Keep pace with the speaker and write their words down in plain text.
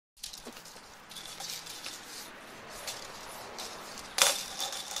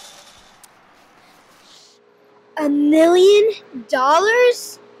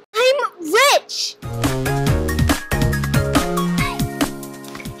$1,000,000? I'm rich!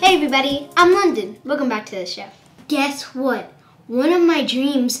 Hey everybody, I'm London. Welcome back to the show. Guess what? One of my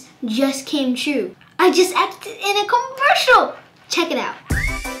dreams just came true. I just acted in a commercial. Check it out.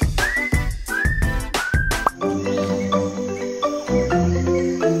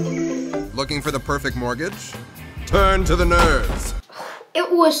 Looking for the perfect mortgage? Turn to the nerds.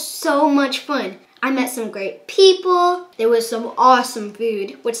 It was so much fun. I met some great people. There was some awesome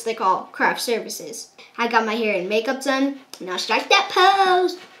food, which they call craft services. I got my hair and makeup done. Now strike that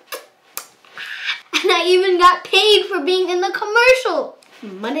pose. And I even got paid for being in the commercial.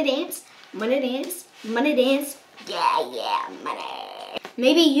 Money dance, money dance, money dance. Yeah, money.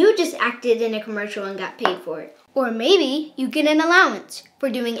 Maybe you just acted in a commercial and got paid for it. Or maybe you get an allowance for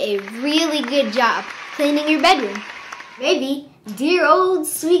doing a really good job cleaning your bedroom. Maybe dear old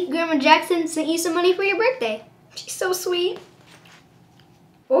sweet Grandma Jackson sent you some money for your birthday. She's so sweet.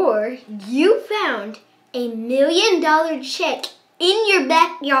 Or you found $1 million check in your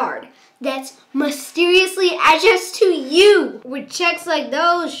backyard that's mysteriously addressed to you. With checks like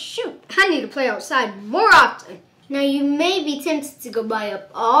those, shoot, I need to play outside more often. Now you may be tempted to go buy up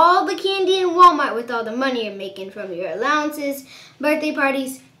all the candy in Walmart with all the money you're making from your allowances, birthday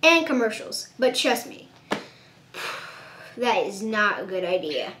parties, and commercials. But trust me, that is not a good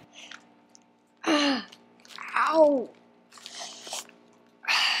idea. Ow.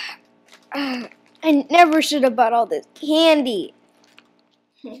 I never should have bought all this candy.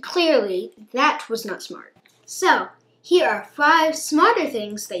 Clearly, that was not smart. So, here are 5 smarter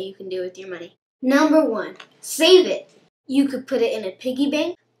things that you can do with your money. Number 1, save it. You could put it in a piggy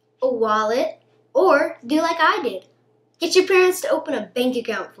bank, a wallet, or do like I did. Get your parents to open a bank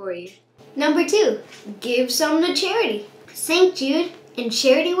account for you. Number 2, give some to charity. St. Jude and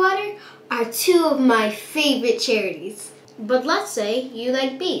Charity Water are 2 of my favorite charities. But let's say you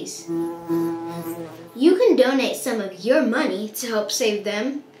like bees. You can donate some of your money to help save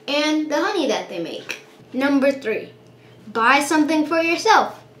them and the honey that they make. Number 3, buy something for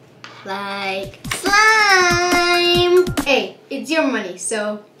yourself. Like slime. Hey, it's your money,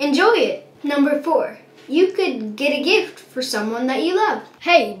 so enjoy it. Number 4, you could get a gift for someone that you love.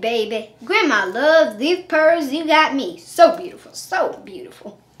 Hey, baby, Grandma loves these pearls you got me. So beautiful, so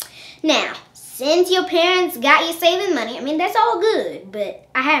beautiful. Now, since your parents got you saving money, I mean, that's all good, but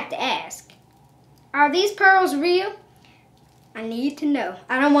I have to ask, are these pearls real? I need to know.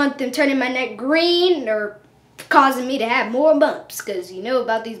 I don't want them turning my neck green or causing me to have more bumps, because you know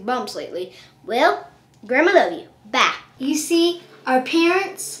about these bumps lately. Well, Grandma love you. Bye. You see, our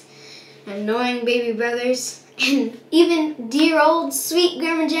parents, annoying baby brothers, and even dear old sweet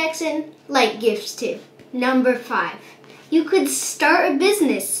Grandma Jackson like gifts too. Number 5, you could start a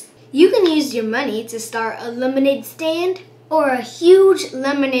business. You can use your money to start a lemonade stand or a huge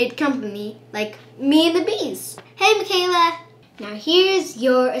lemonade company like me and the bees. Hey, Michaela. Now here's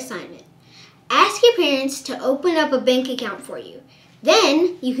your assignment. Ask your parents to open up a bank account for you.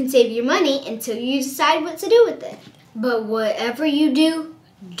 Then you can save your money until you decide what to do with it. But whatever you do,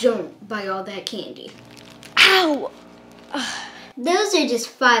 don't buy all that candy. Ow! Those are just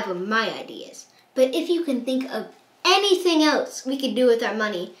 5 of my ideas. But if you can think of anything else we could do with our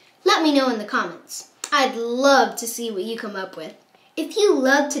money, let me know in the comments. I'd love to see what you come up with. If you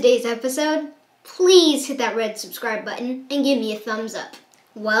loved today's episode, please hit that red subscribe button and give me a thumbs up.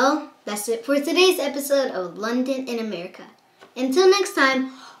 Well, that's it for today's episode of London in America. Until next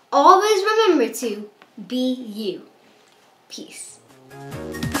time, always remember to be you. Peace.